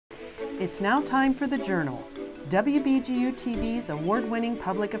It's now time for The Journal, WBGU-TV's award-winning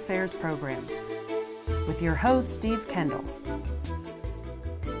public affairs program, with your host, Steve Kendall.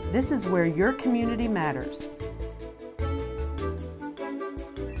 This is where your community matters.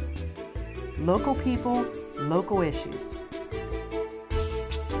 Local people, local issues.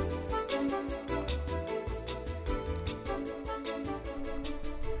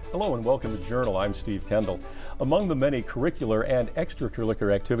 Hello and welcome to Journal. I'm Steve Kendall. Among the many curricular and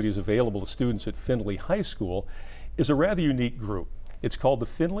extracurricular activities available to students at Findlay High School is a rather unique group. It's called the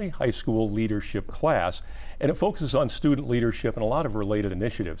Findlay High School Leadership Class, and it focuses on student leadership and a lot of related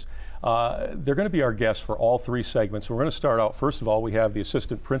initiatives. They're going to be our guests for all three segments. We're going to start out, first of all, we have the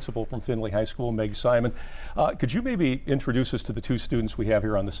assistant principal from Findlay High School, Meg Simon. Could you maybe introduce us to the two students we have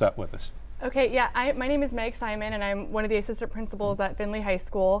here on the set with us? Okay, yeah, my name is Meg Simon, and I'm one of the assistant principals at Findlay High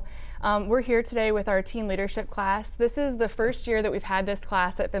School. We're here today with our teen leadership class. This is the first year that we've had this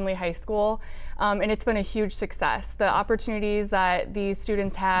class at Findlay High School, and it's been a huge success. The opportunities that these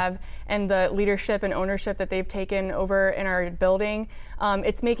students have and the leadership and ownership that they've taken over in our building,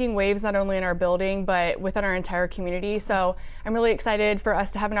 it's making waves not only in our building, but within our entire community. So I'm really excited for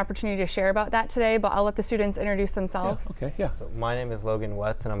us to have an opportunity to share about that today, but I'll let the students introduce themselves. Yeah, okay, yeah. So my name is Logan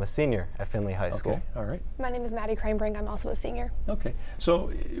Wetz, and I'm a senior at Findlay High School. Okay, all right. My name is Maddie Cranebrink. I'm also a senior. Okay,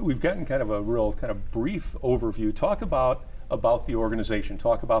 so we've gotten kind of a real kind of brief overview. Talk about the organization,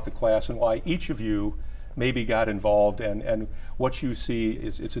 talk about the class and why each of you maybe got involved and what you see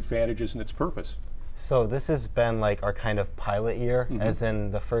is its advantages and its purpose. So this has been like our kind of pilot year, as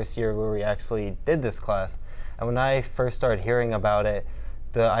in the first year where we actually did this class. And when I first started hearing about it,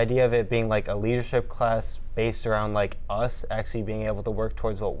 the idea of it being like a leadership class based around like us actually being able to work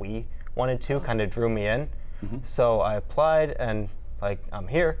towards what we wanted to kind of drew me in. So I applied and like I'm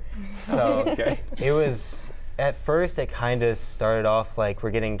here. So it was, at first it kind of started off like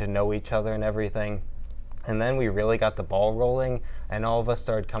we're getting to know each other and everything. And then we really got the ball rolling and all of us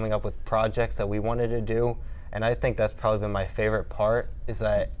started coming up with projects that we wanted to do. And I think that's probably been my favorite part, is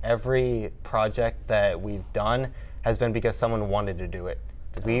that every project that we've done has been because someone wanted to do it.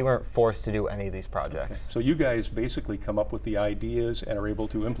 We weren't forced to do any of these projects. Okay. So you guys basically come up with the ideas and are able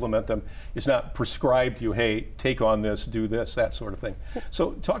to implement them. It's not prescribed to you, hey, take on this, do this, that sort of thing.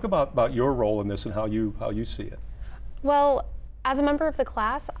 So talk about your role in this and how you see it. Well, as a member of the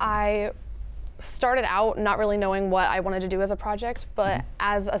class, I started out not really knowing what I wanted to do as a project, but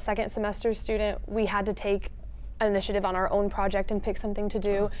as a second semester student, we had to take an initiative on our own project and pick something to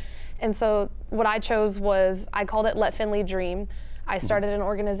do. And so what I chose was, I called it Let Findlay Dream. I started an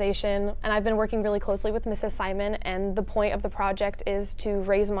organization, and I've been working really closely with Mrs. Simon, and the point of the project is to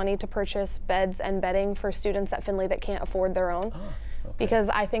raise money to purchase beds and bedding for students at Findlay that can't afford their own. Because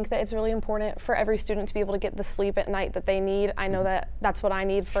I think that it's really important for every student to be able to get the sleep at night that they need. I know that that's what I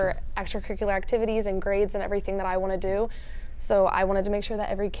need for extracurricular activities and grades and everything that I want to do. So I wanted to make sure that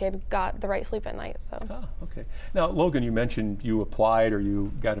every kid got the right sleep at night. So. Okay. Now, Logan, you mentioned you applied or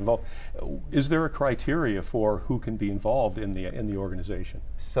you got involved. Is there a criteria for who can be involved in the organization?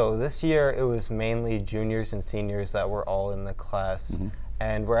 So this year it was mainly juniors and seniors that were all in the class.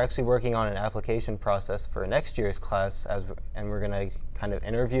 And we're actually working on an application process for next year's class, and we're going to kind of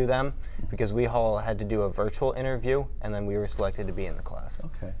interview them because we all had to do a virtual interview, and then we were selected to be in the class.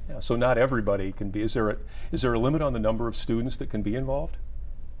 Okay, yeah. So not everybody can be. Is there a limit on the number of students that can be involved?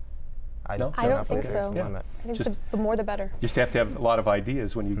 I don't think so. Yeah. I think the more the better. Just have to have a lot of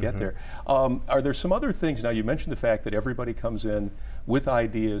ideas when you get there. Are there some other things? Now, you mentioned the fact that everybody comes in with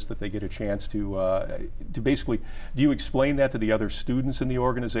ideas that they get a chance to basically, do you explain that to the other students in the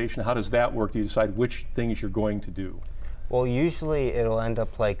organization? How does that work? Do you decide which things you're going to do? Well, usually it'll end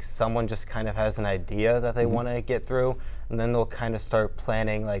up like someone just kind of has an idea that they want to get through, and then they'll kind of start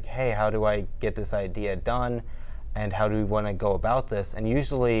planning like, hey, how do I get this idea done? And how do we want to go about this? And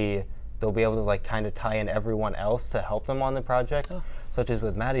usually they'll be able to like kind of tie in everyone else to help them on the project, such as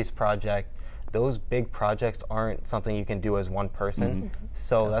with Maddie's project. Those big projects aren't something you can do as one person.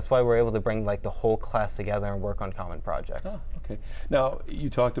 So that's why we're able to bring like the whole class together and work on common projects. Okay. Now, you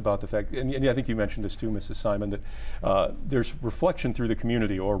talked about the fact, and I think you mentioned this too, Mrs. Simon, that there's reflection through the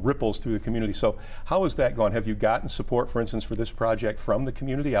community or ripples through the community. So how has that gone? Have you gotten support, for instance, for this project from the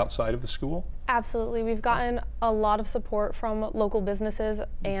community outside of the school? Absolutely. We've gotten a lot of support from local businesses,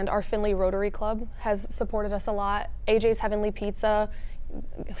 and our Findlay Rotary Club has supported us a lot. AJ's Heavenly Pizza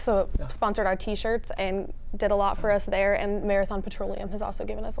sponsored our t-shirts and did a lot for us there, and Marathon Petroleum has also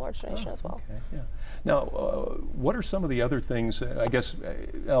given us a large donation as well. Okay, yeah. Now, what are some of the other things, I guess,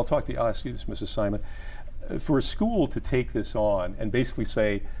 I'll ask you this, Mrs. Simon, for a school to take this on and basically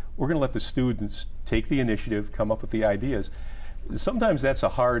say, we're going to let the students take the initiative, come up with the ideas, sometimes that's a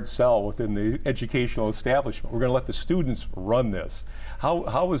hard sell within the educational establishment. We're going to let the students run this.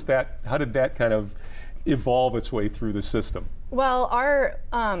 How was that? How did that kind of evolve its way through the system? Well, our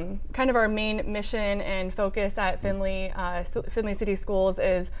kind of our main mission and focus at Findlay City Schools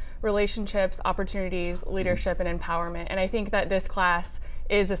is relationships, opportunities, leadership, and empowerment. And I think that this class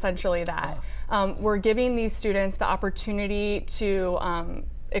is essentially that. We're giving these students the opportunity to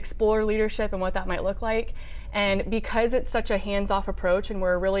explore leadership and what that might look like. And because it's such a hands-off approach and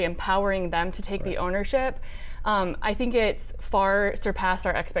we're really empowering them to take the ownership, I think it's far surpassed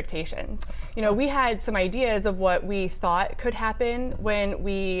our expectations. You know, we had some ideas of what we thought could happen when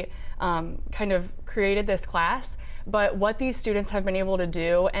we kind of created this class, but what these students have been able to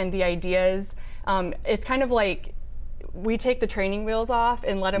do and the ideas, it's kind of like we take the training wheels off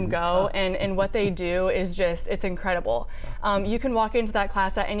and let them go, and what they do is just, it's incredible. You can walk into that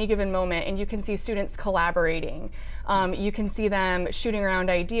class at any given moment and you can see students collaborating. You can see them shooting around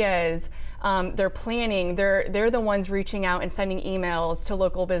ideas. They're planning, they're the ones reaching out and sending emails to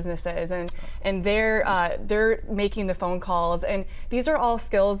local businesses, and they're making the phone calls, and these are all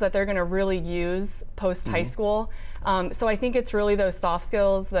skills that they're going to really use post high school. So I think it's really those soft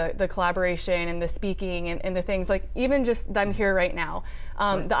skills, the collaboration and the speaking and the things like even just them here right now,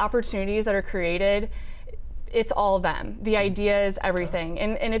 the opportunities that are created. It's all them, the ideas, everything.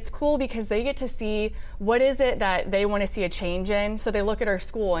 And it's cool because they get to see what is it that they want to see a change in. So they look at our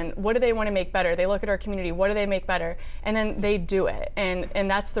school and what do they want to make better? They look at our community, what do they make better? And then they do it.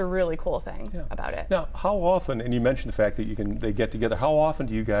 And that's the really cool thing about it. Now, how often, and you mentioned the fact that they get together, how often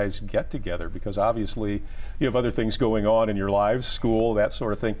do you guys get together? Because obviously you have other things going on in your lives, school, that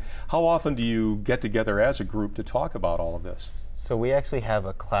sort of thing. How often do you get together as a group to talk about all of this? So we actually have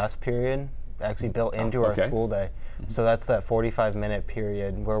a class period actually built into our school day. So that's that 45-minute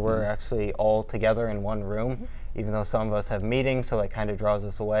period where we're actually all together in one room, even though some of us have meetings, so that kind of draws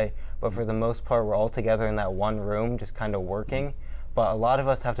us away. But for the most part, we're all together in that one room, just kind of working. But a lot of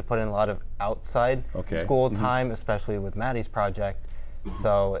us have to put in a lot of outside school time, especially with Maddie's project.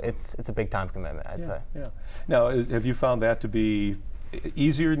 So it's a big time commitment, I'd say. Yeah. Now, have you found that to be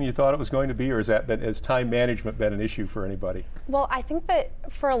easier than you thought it was going to be, or has time management been an issue for anybody? Well, I think that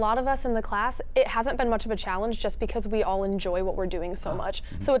for a lot of us in the class, it hasn't been much of a challenge just because we all enjoy what we're doing so much.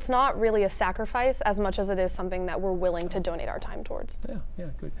 So it's not really a sacrifice as much as it is something that we're willing to donate our time towards. Yeah,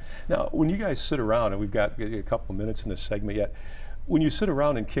 good. Now, when you guys sit around, and we've got a couple of minutes in this segment yet, when you sit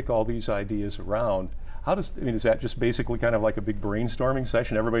around and kick all these ideas around, is that just basically kind of like a big brainstorming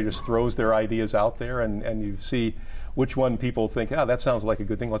session? Everybody just throws their ideas out there and you see which one people think, that sounds like a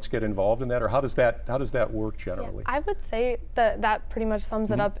good thing, let's get involved in that? Or how does that work generally? Yeah, I would say that pretty much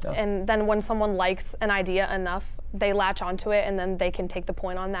sums it up. And then when someone likes an idea enough, they latch onto it and then they can take the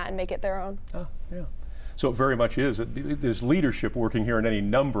point on that and make it their own. Yeah. So it very much is. There's leadership working here in any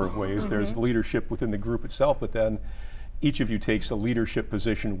number of ways. There's leadership within the group itself, but then each of you takes a leadership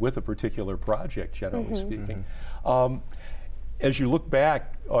position with a particular project, generally speaking. As you look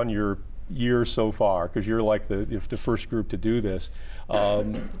back on your year so far, because you're like the first group to do this,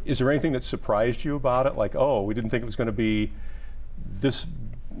 is there anything that surprised you about it? Like, we didn't think it was going to be this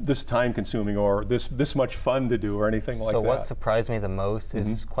time consuming or this much fun to do or anything like that? So what surprised me the most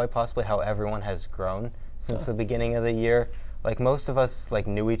is quite possibly how everyone has grown since the beginning of the year. Like most of us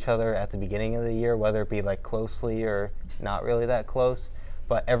knew each other at the beginning of the year, whether it be closely or not really that close,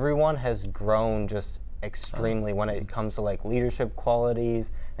 but everyone has grown just extremely when it comes to leadership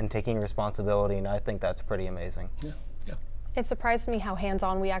qualities and taking responsibility, and I think that's pretty amazing. Yeah. It surprised me how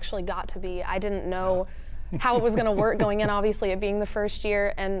hands-on we actually got to be. I didn't know how it was going to work going in, obviously, it being the first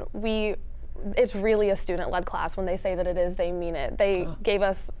year, and it's really a student-led class. When they say that it is, they mean it. They gave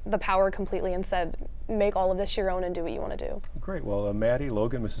us the power completely and said, make all of this your own and do what you want to do. Great. Well, Maddie,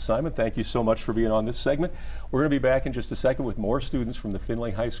 Logan, Mrs. Simon, thank you so much for being on this segment. We're going to be back in just a second with more students from the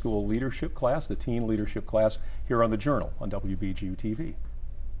Findlay High School leadership class, the teen leadership class, here on The Journal on WBGU-TV.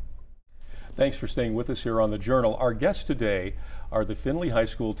 Thanks for staying with us here on The Journal. Our guests today are the Findlay High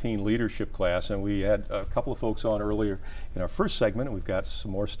School Teen Leadership Class, and we had a couple of folks on earlier in our first segment, and we've got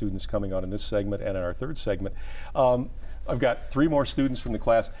some more students coming on in this segment and in our third segment. I've got three more students from the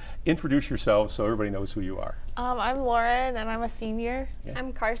class. Introduce yourselves so everybody knows who you are. I'm Lauren, and I'm a senior. Yeah.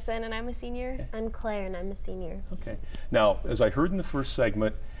 I'm Carson, and I'm a senior. Okay. I'm Claire, and I'm a senior. Okay. Now, as I heard in the first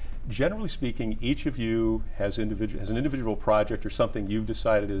segment, generally speaking, each of you has an individual project or something you've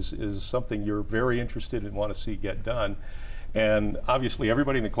decided is something you're very interested in and want to see get done. And obviously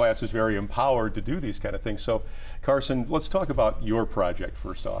everybody in the class is very empowered to do these kind of things. So Carson, let's talk about your project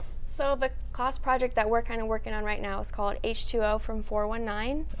first off. So the class project that we're kind of working on right now is called H2O from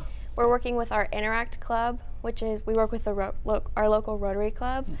 419. We're working with our Interact Club which is we work with the our local Rotary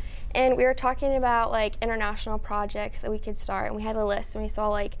Club, and we were talking about like international projects that we could start, and we had a list, and we saw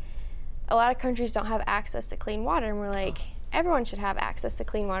like a lot of countries don't have access to clean water, and we're like, everyone should have access to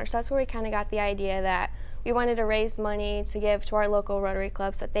clean water. So that's where we kind of got the idea that we wanted to raise money to give to our local Rotary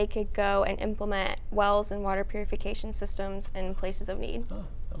clubs so that they could go and implement wells and water purification systems in places of need. Oh,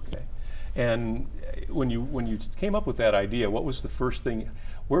 okay. And when you came up with that idea, what was the first thing?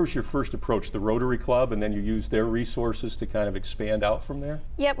 Where was your first approach? The Rotary Club, and then you used their resources to kind of expand out from there?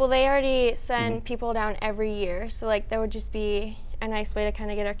 Yep. Well, they already send people down every year, so like there would just be a nice way to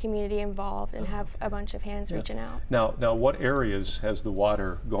kind of get our community involved and have a bunch of hands reaching out. Now, what areas has the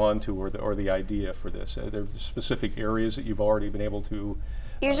water gone to, or the idea for this? Are there specific areas that you've already been able to?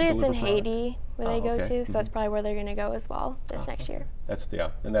 Usually it's in deliver Haiti where they go okay. to, so that's probably where they're going to go as well this next year. That's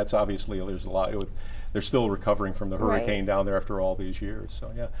and that's obviously there's a lot. They're still recovering from the hurricane down there after all these years.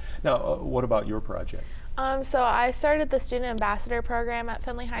 So yeah. Now, what about your project? So I started the Student Ambassador Program at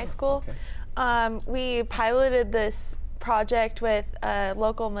Findlay High School. Okay. We piloted this project with a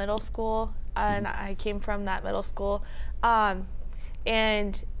local middle school, and I came from that middle school.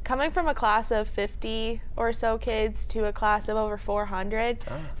 And coming from a class of 50 or so kids to a class of over 400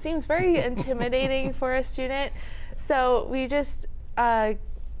 seems very intimidating for a student. So we just,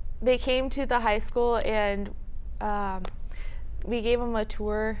 they came to the high school, and we gave them a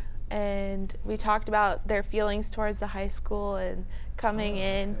tour, and we talked about their feelings towards the high school and coming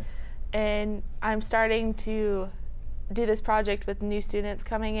in. And I'm starting to do this project with new students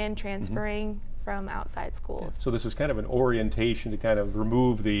coming in, transferring from outside schools. So this is kind of an orientation to kind of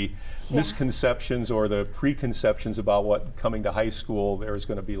remove the misconceptions or the preconceptions about what coming to high school there is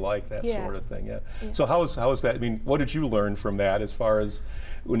going to be like, that sort of thing. Yeah. So how is that? I mean, what did you learn from that as far as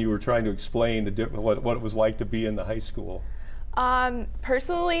when you were trying to explain what it was like to be in the high school?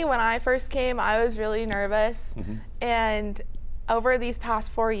 Personally, when I first came, I was really nervous, and over these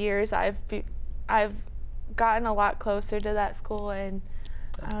past 4 years, I've gotten a lot closer to that school, and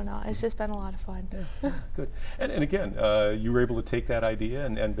I don't know, it's just been a lot of fun. Yeah, good. And again, you were able to take that idea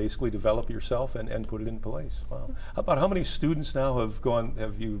and basically develop yourself and put it in place. Wow. About how many students now have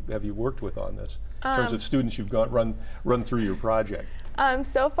you worked with on this? In terms of students you've run through your project?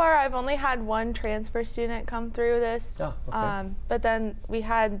 So far, I've only had one transfer student come through this, but then we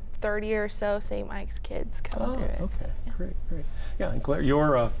had 30 or so St. Mike's kids come through it. Okay, great. Yeah, and Claire,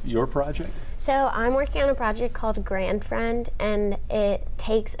 your project? So I'm working on a project called Grand Friend, and it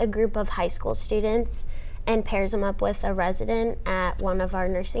takes a group of high school students and pairs them up with a resident at one of our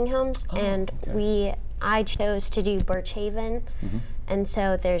nursing homes. I chose to do Birch Haven, and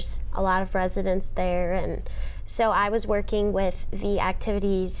so there's a lot of residents there, and so I was working with the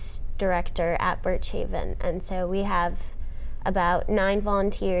activities director at Birch Haven, and so we have about 9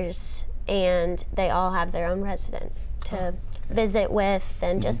 volunteers, and they all have their own resident to visit with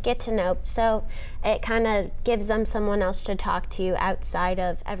and just get to know. So it kind of gives them someone else to talk to outside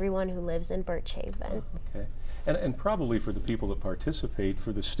of everyone who lives in Birch Haven. Okay. And probably for the people that participate,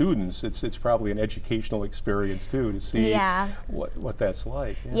 for the students, it's probably an educational experience too, to see what that's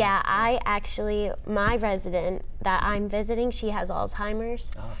like. Yeah, my resident that I'm visiting, she has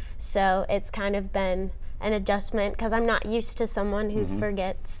Alzheimer's. So it's kind of been an adjustment because I'm not used to someone who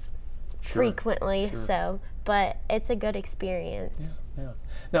forgets frequently. So, but it's a good experience. Yeah.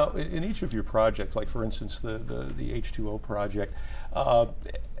 Now, in each of your projects, like for instance the H2O project,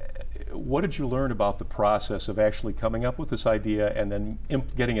 what did you learn about the process of actually coming up with this idea and then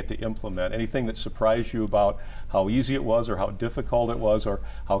getting it to implement? Anything that surprised you about how easy it was or how difficult it was or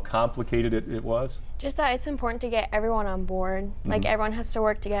how complicated it was? Just that it's important to get everyone on board. Like everyone has to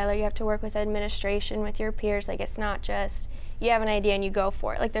work together. You have to work with administration, with your peers. Like it's not just you have an idea and you go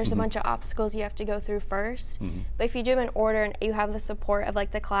for it. Like there's a bunch of obstacles you have to go through first. But if you do them in order and you have the support of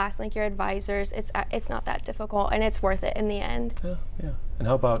like the class, like your advisors, it's not that difficult and it's worth it in the end. Yeah. And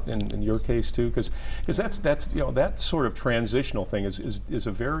how about in your case too? Because that's that sort of transitional thing is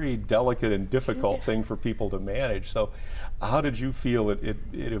a very delicate and difficult thing for people to manage. So how did you feel it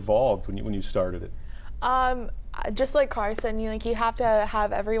evolved when you started it? Just like Carson, you have to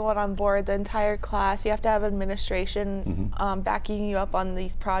have everyone on board, the entire class. You have to have administration backing you up on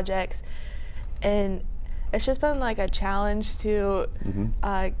these projects, and it's just been like a challenge to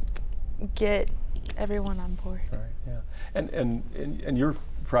get everyone on board. Right. Yeah. And your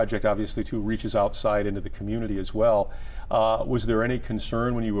project obviously too reaches outside into the community as well. Was there any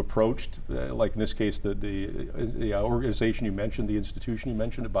concern when you approached, like in this case, the organization you mentioned, the institution you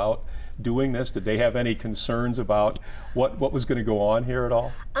mentioned, about doing this? Did they have any concerns about what was going to go on here at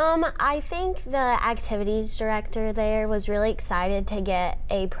all? I think the activities director there was really excited to get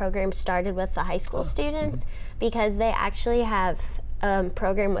a program started with the high school students, because they actually have a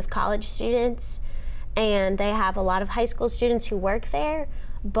program with college students, and they have a lot of high school students who work there,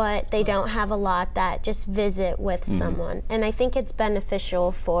 but they don't have a lot that just visit with someone. And I think it's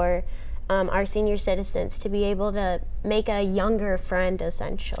beneficial for our senior citizens to be able to make a younger friend,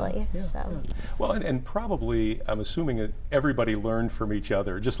 essentially. Well, and probably, I'm assuming that everybody learned from each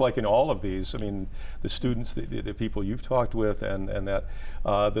other, just like in all of these. I mean, the students, the people you've talked with, and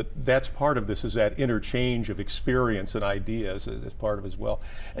that's part of this, is that interchange of experience and ideas as part of it as well.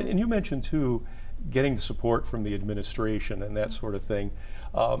 And you mentioned too, getting the support from the administration and that sort of thing.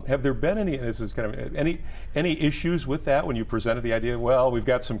 Have there been any, this is kind of, any issues with that when you presented the idea? Well, we've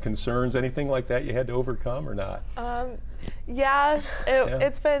got some concerns, anything like that you had to overcome or not?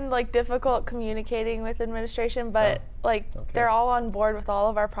 It's been like difficult communicating with administration, but they're all on board with all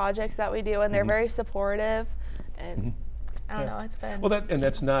of our projects that we do, and they're very supportive. And I don't know, it's been. Well,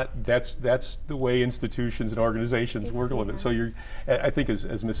 that's the way institutions and organizations work a little bit. So you're, I think as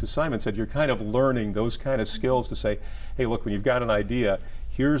Mrs. Simon said, you're kind of learning those kind of skills to say, hey, look, when you've got an idea,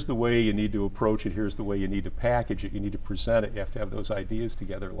 here's the way you need to approach it, here's the way you need to package it, you need to present it, you have to have those ideas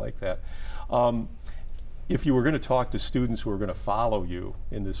together like that. If you were going to talk to students who are going to follow you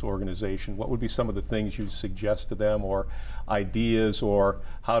in this organization, what would be some of the things you'd suggest to them, or ideas, or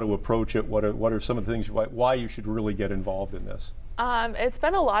how to approach it? What are some of the things, why you should really get involved in this? It's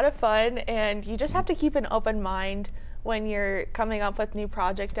been a lot of fun, and you just have to keep an open mind when you're coming up with new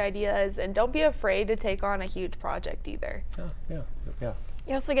project ideas, and don't be afraid to take on a huge project either. Yeah.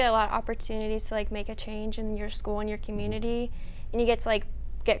 You also get a lot of opportunities to like make a change in your school and your community, and you get to like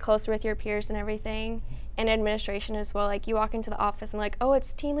get closer with your peers and everything. And administration as well, like you walk into the office and like, oh,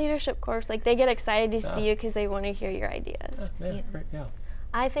 it's teen leadership course, like they get excited to see you because they want to hear your ideas. Great,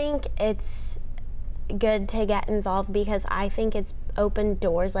 I think it's good to get involved because I think it's opened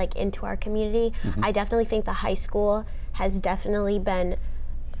doors like into our community. I definitely think the high school has definitely been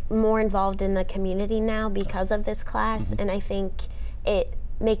more involved in the community now because of this class, and I think it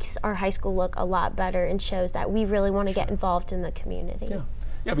makes our high school look a lot better and shows that we really want to get involved in the community.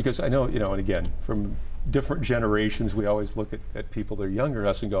 Yeah, because I know, and again, from different generations, we always look at people that are younger than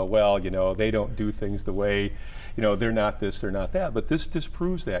us and go, well, they don't do things the way, they're not this, they're not that. But this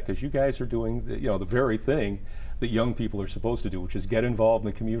disproves that, because you guys are doing the very thing that young people are supposed to do, which is get involved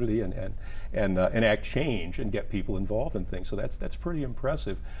in the community and enact change and get people involved in things. So that's pretty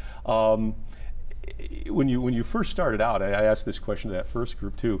impressive. When you first started out, I asked this question to that first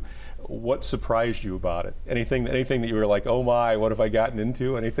group too. What surprised you about it? Anything that you were like, oh my, what have I gotten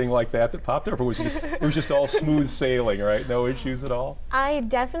into? Anything like that popped up, or was it was just all smooth sailing, right? No issues at all? I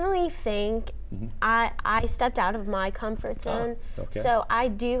definitely think I stepped out of my comfort zone. So I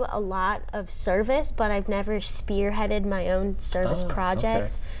do a lot of service, but I've never spearheaded my own service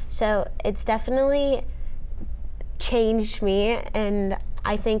projects. So it's definitely changed me, and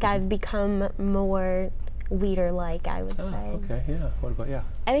I think I've become more leader-like, I would say. What about,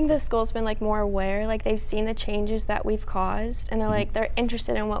 I think the school's been like more aware, like they've seen the changes that we've caused, and they're like, they're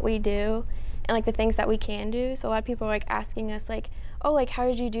interested in what we do and like the things that we can do. So a lot of people are like asking us like, oh, like how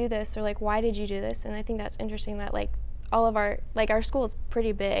did you do this, or like why did you do this? And I think that's interesting that like all of our, like our school is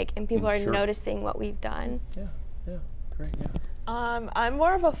pretty big and people are noticing what we've done. Great, I'm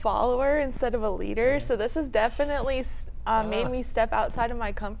more of a follower instead of a leader, so this has definitely made me step outside of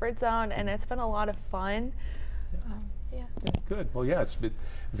my comfort zone, and it's been a lot of fun. Good. Well, it's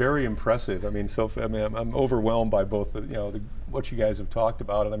very impressive. I mean, I'm overwhelmed by both what you guys have talked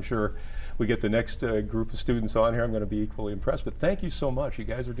about, and I'm sure we get the next group of students on here, I'm going to be equally impressed. But thank you so much. You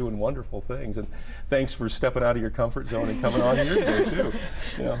guys are doing wonderful things, and thanks for stepping out of your comfort zone and coming on here today too.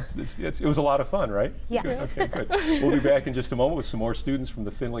 It was a lot of fun, right? Yeah. Good. Okay, good. We'll be back in just a moment with some more students from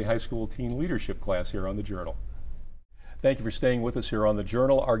the Findlay High School Teen Leadership class here on The Journal. Thank you for staying with us here on The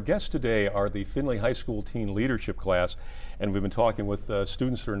Journal. Our guests today are the Findlay High School Teen Leadership class, and we've been talking with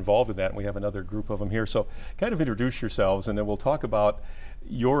students that are involved in that, and we have another group of them here. So kind of introduce yourselves, and then we'll talk about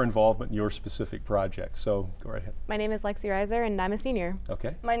your involvement in your specific project. So go right ahead. My name is Lexi Reiser, and I'm a senior.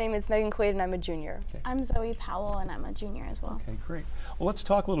 Okay. My name is Megan Quaid, and I'm a junior. Okay. I'm Zoe Powell, and I'm a junior as well. Okay, great. Well, let's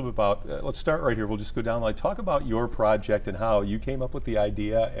talk a little bit about, let's start right here. We'll just go down the line. Talk about your project and how you came up with the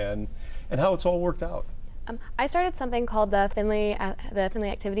idea and how it's all worked out. I started something called the Findlay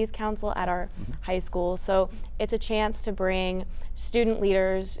Activities Council at our high school. So it's a chance to bring student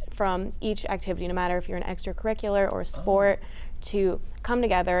leaders from each activity, no matter if you're an extracurricular or sport, to come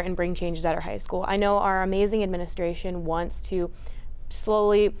together and bring changes at our high school. I know our amazing administration wants to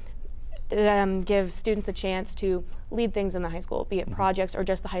slowly give students a chance to lead things in the high school, be it projects or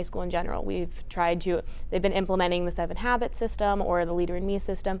just the high school in general. They've been implementing the 7 Habits system or the Leader in Me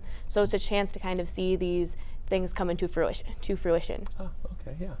system, so it's a chance to kind of see these things come into fruition. Oh,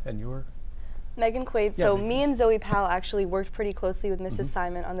 okay, yeah, and you're? Megan Quaid. Yeah, So Megan. me and Zoe Powell actually worked pretty closely with Mrs.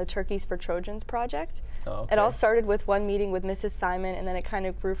 Simon on the Turkeys for Trojans project. Oh, okay. It all started with one meeting with Mrs. Simon, and then it kind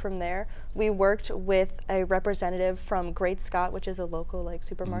of grew from there. We worked with a representative from Great Scott, which is a local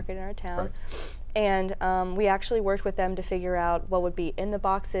supermarket in our town. Right. And we actually worked with them to figure out what would be in the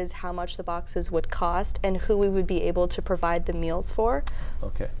boxes, how much the boxes would cost, and who we would be able to provide the meals for.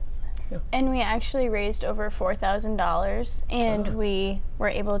 Okay. Yeah. And we actually raised over $4,000, and we were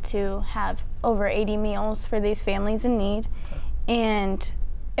able to have over 80 meals for these families in need. And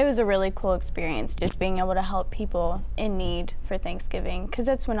it was a really cool experience, just being able to help people in need for Thanksgiving, because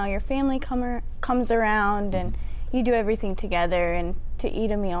that's when all your family comes around and you do everything together, and to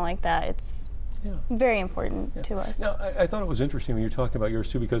eat a meal like that, it's very important to us. Now, I thought it was interesting when you were talking about yours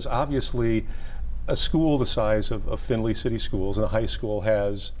too, because obviously a school the size of Findlay City Schools and a high school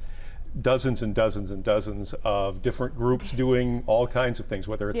has dozens and dozens and dozens of different groups doing all kinds of things,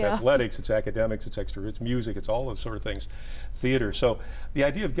 whether it's athletics, it's academics, it's extra, it's music, it's all those sort of things, theater. So the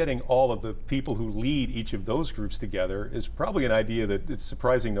idea of getting all of the people who lead each of those groups together is probably an idea that it's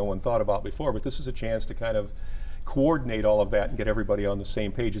surprising no one thought about before, but this is a chance to kind of coordinate all of that and get everybody on the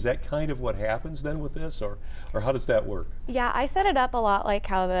same page. Is that kind of what happens then with this, or how does that work? Yeah, I set it up a lot like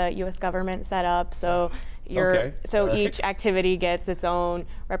how the U.S. government set up. So each activity gets its own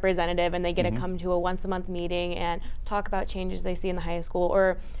representative, and they get to come to a once-a-month meeting and talk about changes they see in the high school,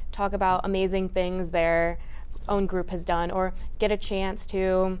 or talk about amazing things their own group has done, or get a chance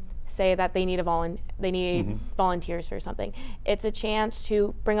to say that they need volunteers for something. It's a chance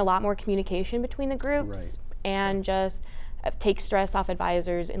to bring a lot more communication between the groups and just take stress off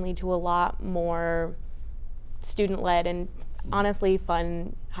advisors and lead to a lot more student-led and honestly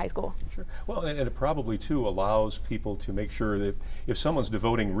fun high school. Sure. Well, and it probably too allows people to make sure that if someone's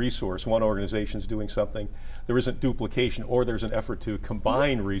devoting resource, one organization's doing something, there isn't duplication, or there's an effort to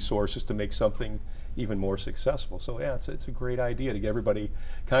combine resources to make something even more successful. So yeah, it's a great idea to get everybody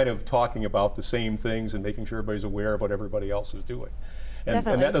kind of talking about the same things and making sure everybody's aware of what everybody else is doing. And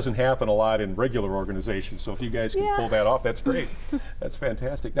that doesn't happen a lot in regular organizations, so if you guys can pull that off, that's great. That's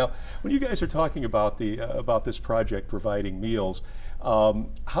fantastic. Now, when you guys are talking about this project, providing meals,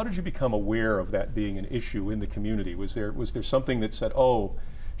 how did you become aware of that being an issue in the community? Was there something that said, oh,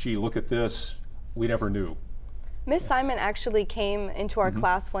 gee, look at this, we never knew? Miss Simon actually came into our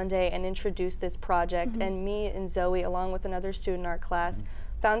class one day and introduced this project, and me and Zoe, along with another student in our class,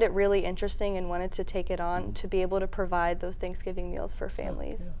 found it really interesting and wanted to take it on to be able to provide those Thanksgiving meals for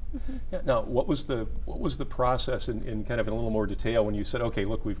families. Now, what was the process in kind of in a little more detail when you said, okay,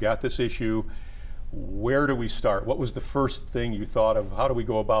 look, we've got this issue, where do we start? What was the first thing you thought of? How do we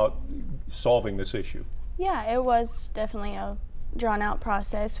go about solving this issue? Yeah, it was definitely a drawn out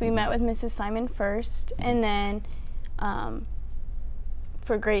process. We met with Mrs. Simon first, and then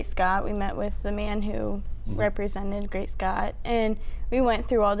for Great Scott, we met with the man who represented Great Scott, and we went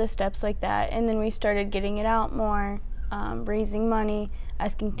through all the steps like that, and then we started getting it out more, raising money,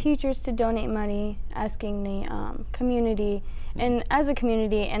 asking teachers to donate money, asking the community, and as a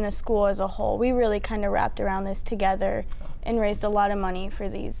community and a school as a whole, we really kind of wrapped around this together and raised a lot of money for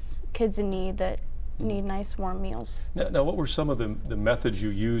these kids in need that need nice warm meals. Now, what were some of the methods you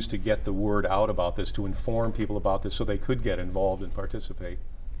used to get the word out about this, to inform people about this so they could get involved and participate?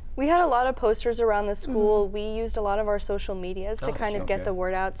 We had a lot of posters around the school. We used a lot of our social medias to kind of get the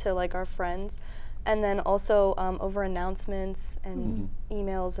word out to our friends, and then also over announcements and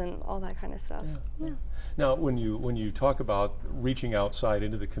emails and all that kind of stuff. Now, when you talk about reaching outside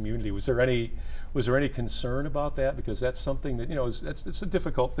into the community, was there any concern about that? Because that's something that it's a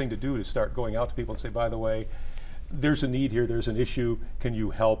difficult thing to do, to start going out to people and say, by the way, there's a need here, there's an issue, can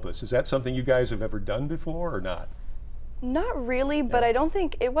you help us? Is that something you guys have ever done before or not? Not really, but I don't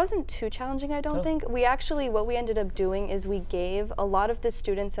think it wasn't too challenging. I don't think we actually, what we ended up doing is we gave a lot of the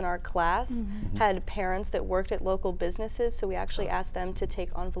students in our class had parents that worked at local businesses, so we actually asked them to take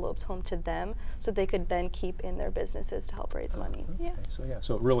envelopes home to them so they could then keep in their businesses to help raise money. Okay.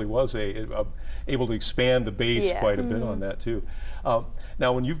 So it really was able to expand the base quite a bit on that too.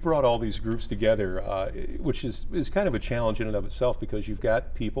 Now, when you've brought all these groups together, which is kind of a challenge in and of itself, because you've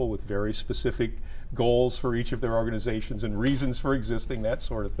got people with very specific goals for each of their organizations and reasons for existing, that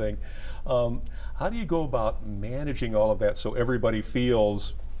sort of thing. How do you go about managing all of that so everybody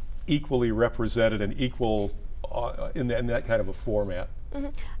feels equally represented and equal in that kind of a format?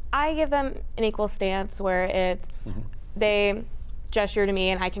 I give them an equal stance where it's they gesture to me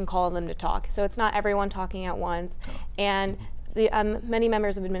and I can call them to talk. So it's not everyone talking at once. And the many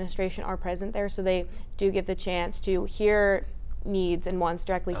members of administration are present there, so they do give the chance to hear needs and wants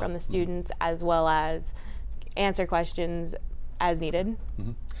directly from the students, as well as answer questions as needed.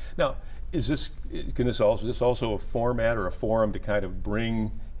 Now, is this also a format or a forum to kind of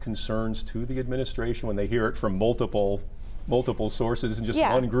bring concerns to the administration when they hear it from multiple sources and just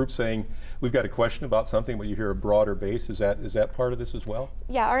one group saying we've got a question about something, but you hear a broader base? Is that part of this as well?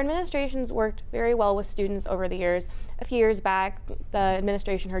 Yeah, our administration's worked very well with students over the years. A few years back, the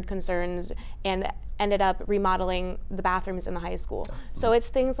administration heard concerns and ended up remodeling the bathrooms in the high school. So it's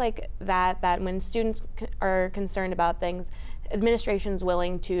things like that when students are concerned about things, administration's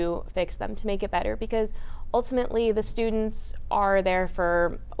willing to fix them to make it better, because ultimately the students are there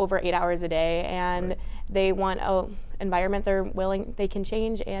for over 8 hours a day, and they want an environment they can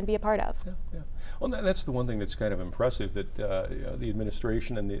change and be a part of. Well, that's the one thing that's kind of impressive, that the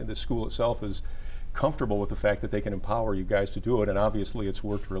administration and the school itself is comfortable with the fact that they can empower you guys to do it, and obviously it's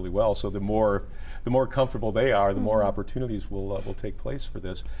worked really well. So the more comfortable they are, the more opportunities will take place for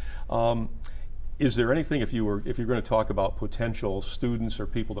this. Is there anything, if you're going to talk about potential students or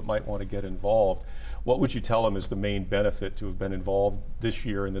people that might want to get involved, what would you tell them is the main benefit to have been involved this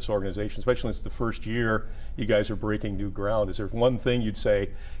year in this organization, especially since the first year you guys are breaking new ground? Is there one thing you'd say,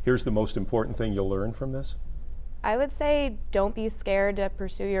 here's the most important thing you'll learn from this? I would say don't be scared to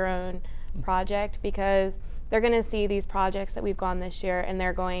pursue your own project, because they're going to see these projects that we've gone this year,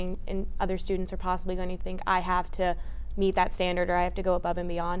 and other students are possibly going to think, I have to meet that standard, or I have to go above and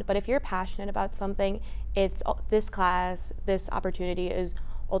beyond. But if you're passionate about something, this class, this opportunity is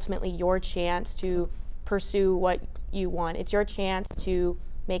ultimately your chance to pursue what you want. It's your chance to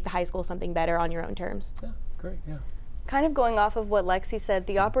make the high school something better on your own terms. Yeah, great, yeah. Kind of going off of what Lexi said,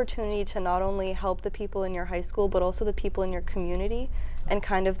 the opportunity to not only help the people in your high school, but also the people in your community, and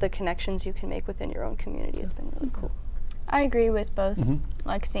kind of the connections you can make within your own community has been really cool. I agree with both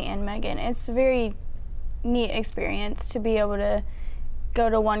Lexi and Megan. It's a very neat experience to be able to go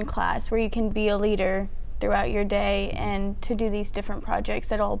to one class where you can be a leader throughout your day and to do these different projects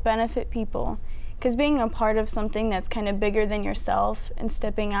that all benefit people. Because being a part of something that's kind of bigger than yourself and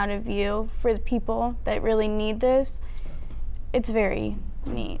stepping out of you for the people that really need this, it's very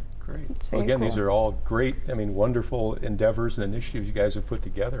neat. Great. Well, again, cool. These are all great, wonderful endeavors and initiatives you guys have put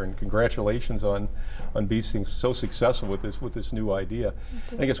together, and congratulations on being so successful with this new idea.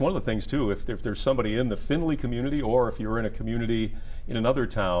 And I guess one of the things too, if there's somebody in the Findlay community, or if you're in a community in another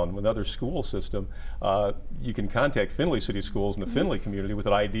town, another school system, you can contact Findlay City Schools and the Findlay community with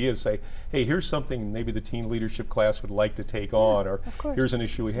an idea, say, hey, here's something maybe the teen leadership class would like to take on, or here's an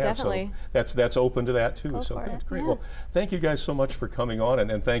issue we have. Definitely. So that's open to that too. So good, great. Yeah. Well, thank you guys so much for coming on,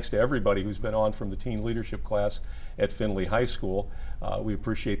 and thanks to everybody who's been on from the teen leadership class at Findlay High School. We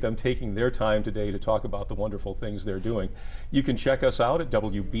appreciate them taking their time today to talk about the wonderful things they're doing. You can check us out at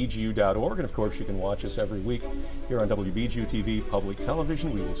WBGU.org, and of course you can watch us every week here on WBGU TV Public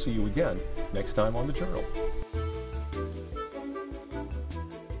Television. We will see you again next time on The Journal.